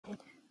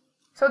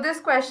So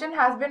this question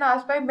has been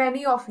asked by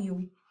many of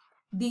you.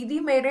 Didi,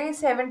 मेरे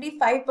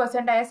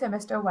 75% आया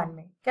semester 1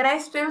 में. Can I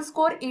still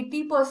score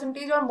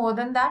 80% or more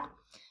than that?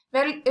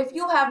 Well, if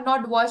you have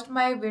not watched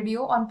my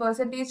video on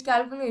percentage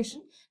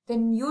calculation,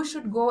 then you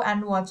should go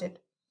and watch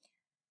it.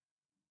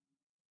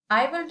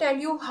 I will tell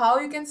you how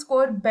you can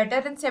score better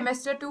in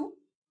semester 2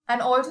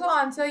 and also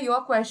answer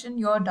your question,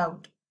 your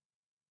doubt.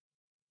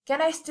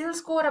 Can I still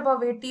score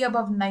above 80,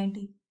 above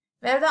 90?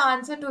 Well, the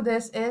answer to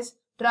this is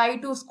try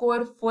to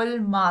score full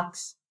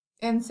marks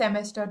in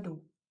semester 2.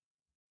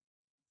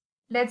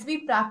 Let's be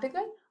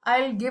practical.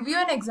 I'll give you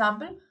an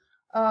example.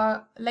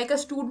 Like a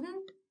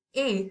student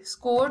A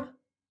scored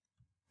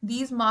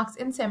these marks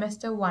in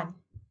semester 1.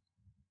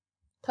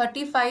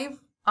 35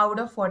 out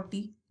of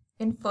 40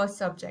 in first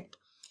subject.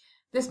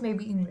 This may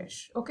be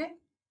English, okay?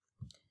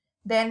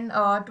 Then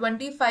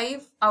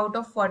 25 out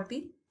of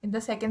 40 in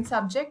the second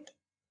subject.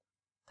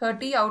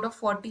 30 out of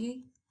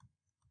 40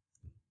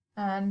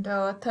 and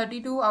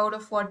 32 out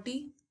of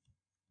 40,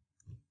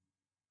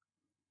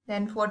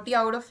 then 40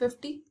 out of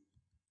 50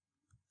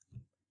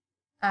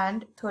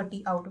 and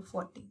 30 out of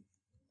 40.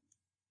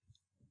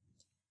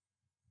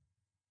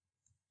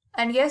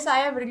 And yes, I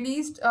have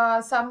released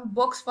some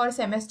books for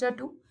semester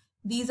 2.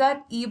 These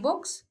are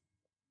ebooks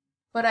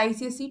for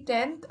ICSE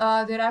 10th.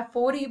 There are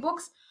 4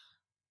 ebooks.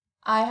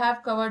 I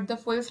have covered the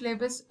full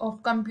syllabus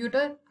of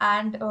computer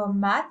and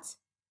maths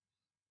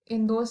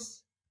in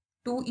those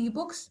 2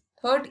 ebooks.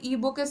 Third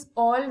ebook is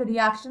all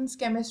reactions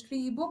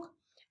chemistry ebook,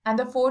 and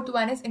the fourth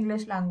one is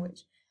English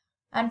language.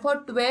 And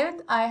for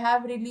 12th, I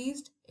have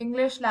released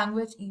English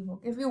language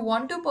ebook. If you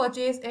want to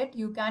purchase it,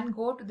 you can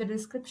go to the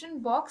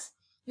description box.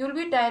 You'll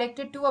be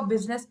directed to a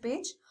business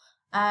page,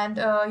 and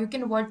you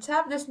can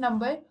WhatsApp this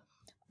number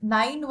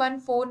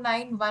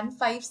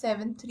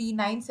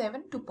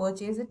 9149157397 to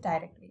purchase it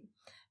directly.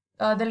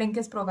 The link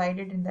is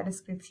provided in the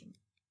description.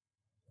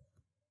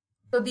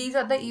 So these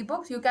are the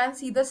ebooks. You can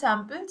see the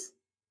samples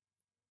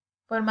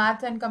for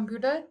math and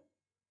computer,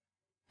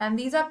 and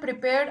these are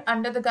prepared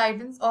under the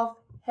guidance of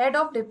head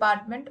of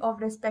department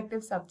of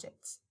respective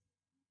subjects.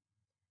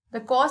 The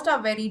costs are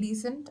very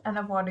decent and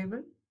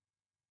affordable.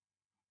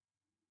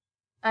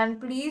 And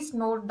please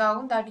note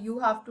down that you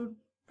have to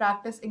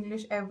practice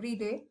English every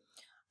day.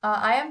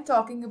 I am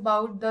talking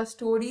about the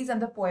stories and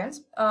the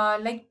poems.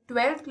 Like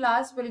 12th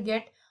class will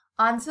get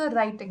answer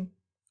writing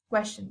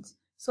questions.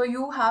 So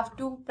you have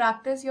to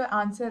practice your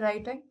answer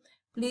writing.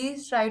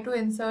 Please try to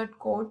insert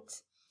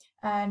quotes,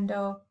 and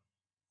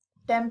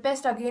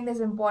tempest again is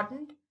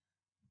important.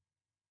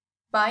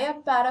 Buy a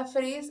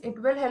paraphrase,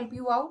 it will help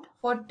you out.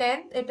 For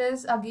 10th, it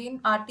is again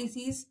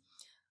RTCs.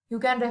 You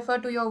can refer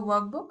to your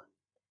workbook.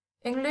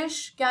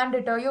 English can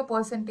deter your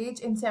percentage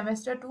in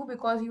semester 2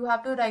 because you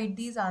have to write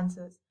these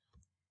answers.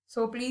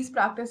 So please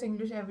practice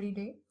English every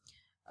day.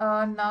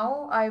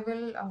 Now I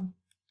will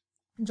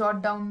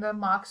jot down the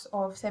marks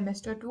of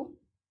semester 2.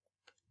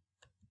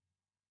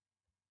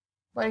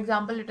 For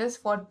example, it is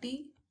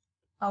 40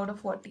 out of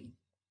 40.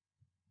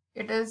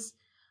 It is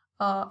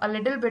a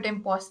little bit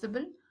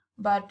impossible,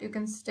 but you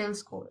can still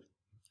score.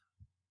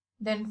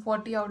 Then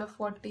 40 out of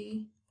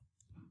 40.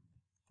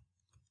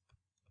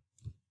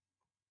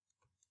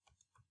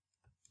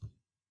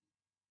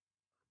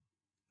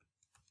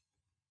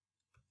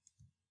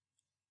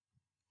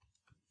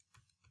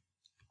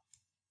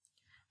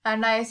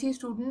 And ISC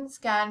students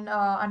can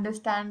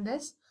understand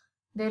this.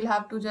 They'll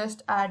have to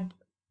just add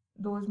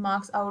those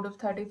marks out of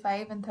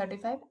 35 and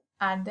 35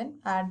 and then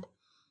add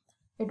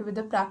it with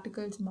the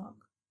practicals mark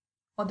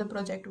or the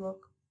project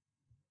work.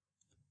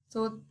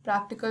 So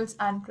practicals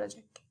and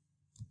project.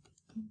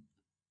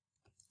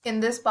 In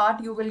this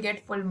part, you will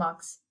get full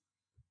marks.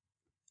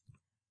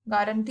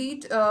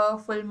 Guaranteed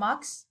full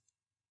marks.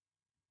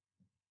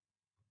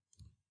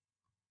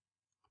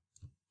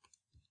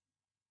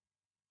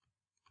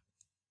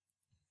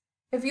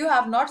 If you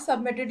have not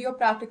submitted your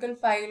practical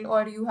file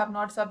or you have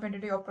not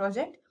submitted your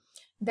project,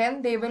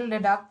 then they will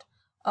deduct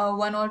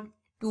 1 or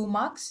 2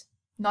 marks,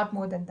 not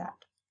more than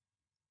that.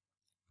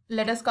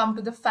 Let us come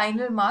to the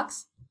final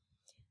marks.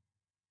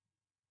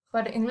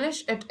 For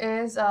English, it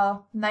is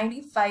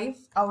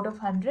 95 out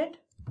of 100.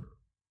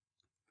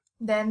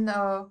 Then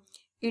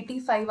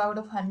 85 out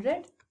of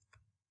 100.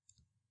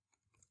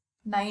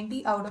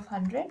 90 out of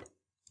 100.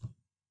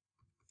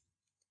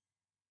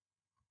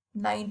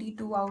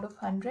 92 out of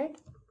 100.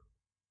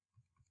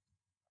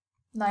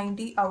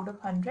 90 out of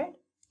 100.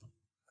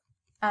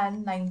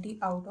 And 90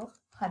 out of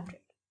 100.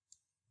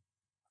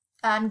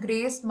 And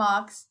grace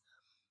marks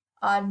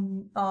are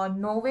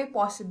no way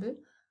possible.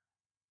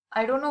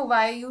 I don't know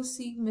why you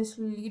see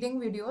misleading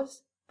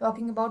videos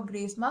talking about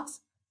grace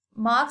marks.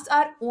 Marks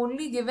are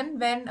only given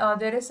when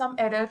there is some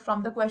error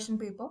from the question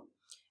paper.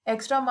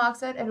 Extra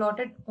marks are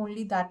allotted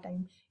only that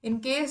time. In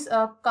case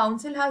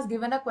council has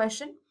given a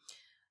question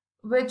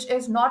which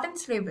is not in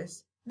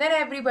syllabus, then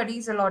everybody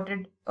is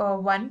allotted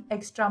 1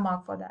 extra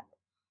mark for that.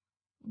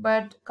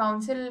 But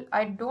council,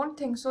 I don't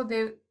think so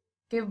they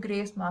give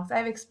grace marks.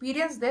 I've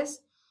experienced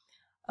this.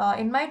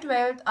 In my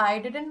 12th, I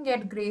didn't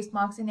get grace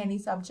marks in any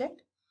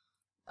subject.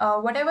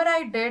 Whatever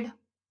I did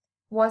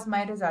was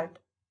my result.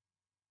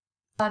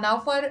 Now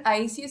for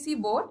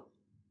ICSE board,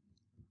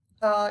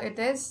 it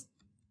is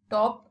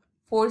top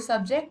 4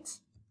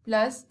 subjects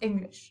plus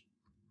English.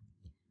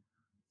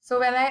 So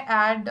when I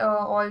add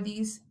all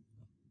these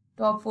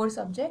top 4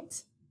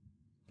 subjects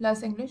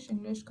plus English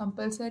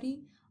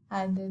compulsory,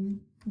 and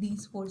then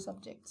these 4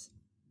 subjects,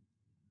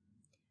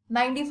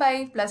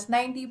 95 plus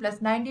 90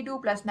 plus 92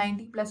 plus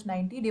 90 plus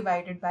 90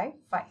 divided by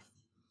 5,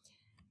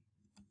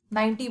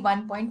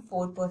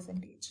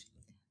 91.4%.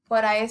 For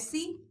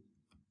ISC,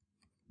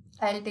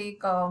 I'll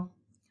take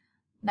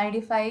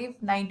 95,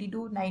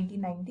 92, 90,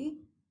 90.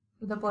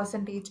 So the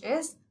percentage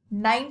is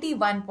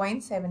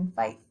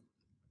 91.75.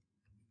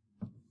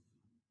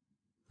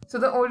 So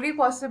the only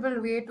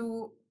possible way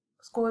to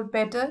score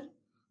better,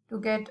 to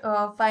get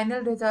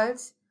final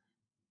results,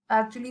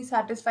 actually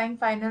satisfying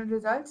final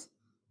results,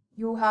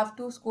 you have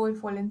to score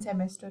full in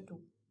semester 2.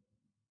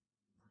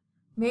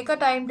 Make a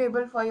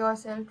timetable for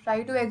yourself.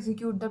 Try to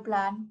execute the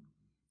plan.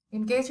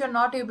 In case you're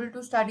not able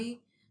to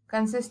study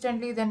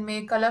consistently, then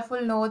make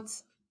colorful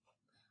notes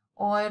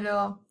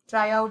or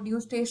try out new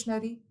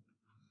stationery.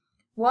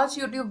 Watch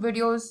YouTube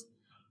videos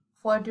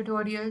for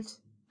tutorials.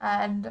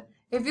 And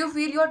if you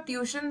feel your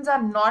tuitions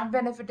are not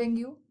benefiting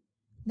you,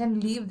 then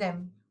leave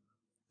them.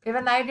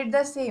 Even I did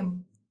the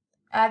same.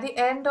 At the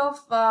end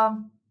of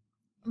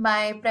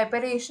my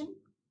preparation,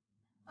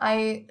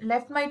 I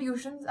left my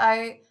tuitions.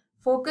 I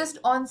focused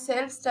on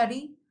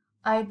self-study.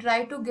 I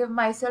tried to give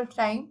myself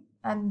time,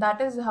 and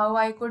that is how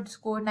I could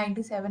score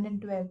 97 in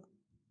 12th.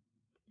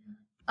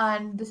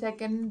 And the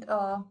second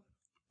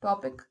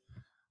topic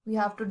we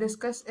have to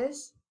discuss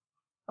is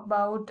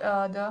about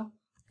the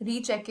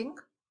rechecking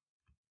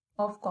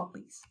of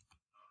copies.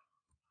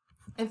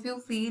 If you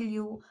feel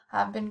you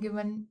have been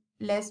given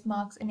less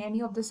marks in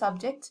any of the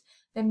subjects,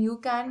 then you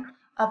can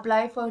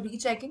apply for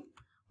rechecking,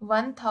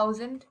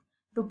 1000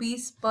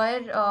 rupees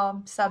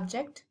per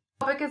subject.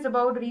 The topic is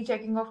about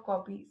rechecking of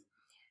copies.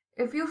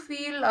 If you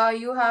feel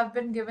you have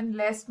been given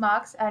less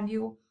marks and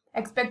you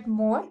expect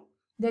more,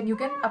 then you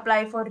can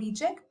apply for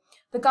recheck.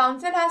 The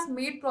council has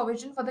made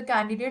provision for the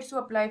candidates to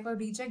apply for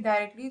recheck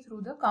directly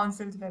through the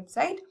council's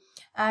website,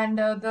 and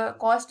the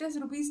cost is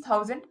rupees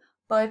 1000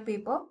 per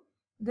paper.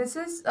 This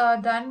is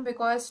done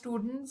because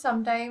students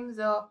sometimes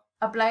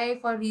apply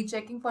for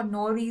rechecking for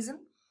no reason,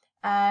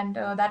 and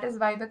that is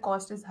why the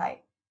cost is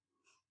high.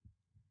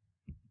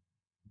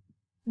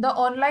 The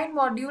online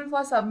module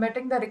for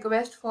submitting the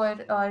request for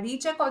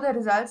recheck of the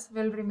results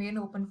will remain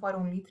open for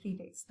only 3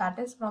 days. That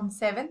is from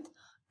 7th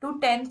to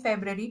 10th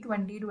February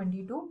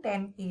 2022,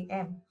 10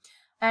 a.m.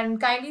 And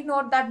kindly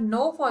note that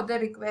no further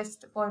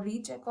request for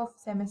recheck of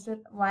semester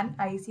 1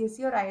 ICSE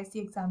or ISC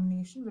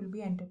examination will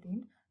be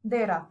entertained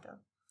thereafter.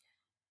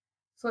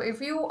 So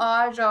if you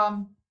are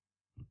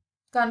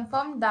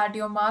confirmed that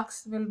your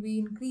marks will be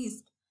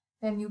increased,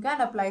 then you can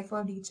apply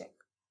for recheck.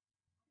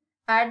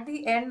 At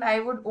the end, I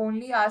would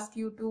only ask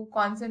you to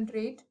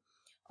concentrate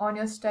on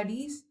your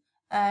studies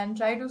and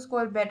try to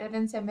score better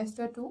in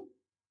semester 2.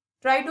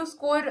 Try to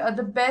score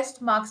the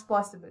best marks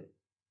possible,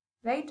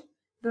 right?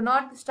 Do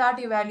not start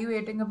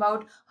evaluating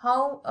about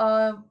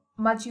how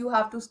much you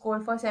have to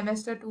score for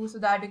semester 2 so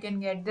that you can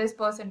get this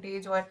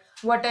percentage or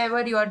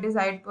whatever your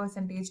desired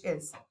percentage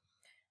is.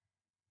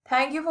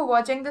 Thank you for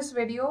watching this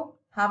video.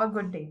 Have a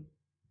good day.